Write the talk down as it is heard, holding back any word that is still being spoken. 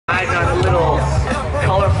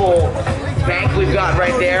beautiful bank we've got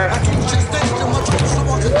right there.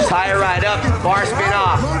 Tire ride up, bar spin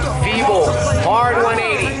off, feeble, hard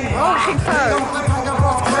 180.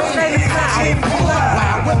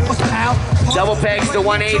 Double pegs to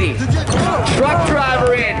 180. Truck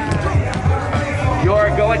driver in.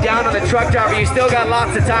 You're going down on the truck driver. You still got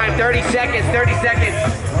lots of time. 30 seconds, 30 seconds.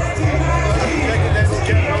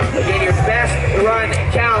 Again, your best run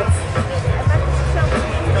counts.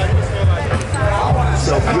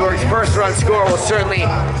 So Bjork's first run score will certainly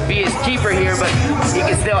be his keeper here, but he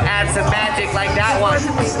can still add some magic like that one.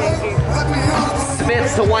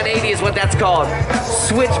 Smith to 180 is what that's called.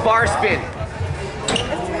 Switch bar spin.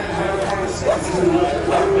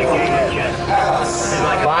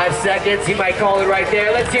 5 seconds, he might call it right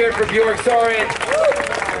there. Let's hear it for Bjork Soren.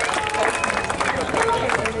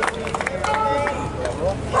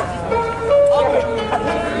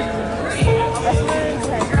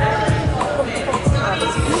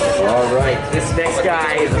 All right, this next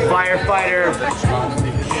guy is a firefighter.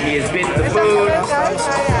 He has been to the moon.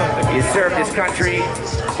 He has served his country,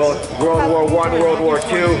 both World War I, World War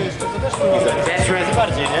II. He's a veteran,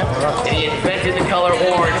 and he invented the color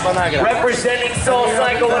orange. Representing Soul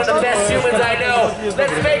Cycle, one of the best humans I know.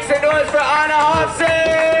 Let's make some noise for Anna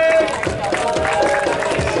Hansen!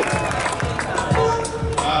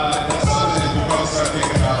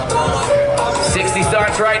 60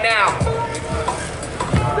 starts right now.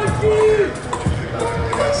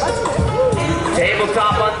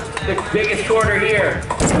 Tabletop on the biggest corner here.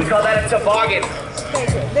 We call that a toboggan.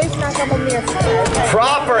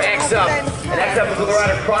 Proper X-up. An X-up is when the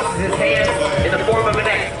rider crosses his hands in the form of an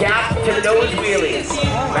X. Gap to nose wheelie.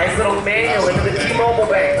 Nice little manual into the T-Mobile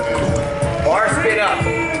bank. Bar spin up.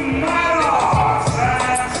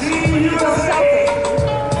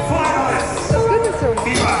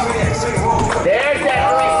 There's that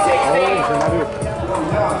 360.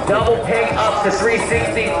 Double peg up to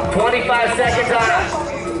 360. 25 seconds on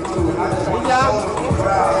it.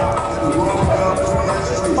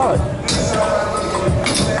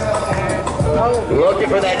 Looking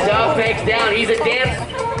for that dove pegs down. He's a dance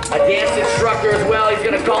instructor as well. He's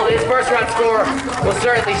going to call his first round score. Will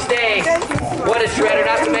certainly stay. What a shredder!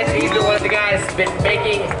 Not to mention he's been one of the guys who's been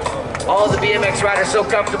making all the BMX riders so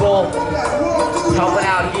comfortable, helping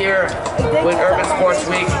out here with Urban Sports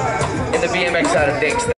Week in the BMX side of things.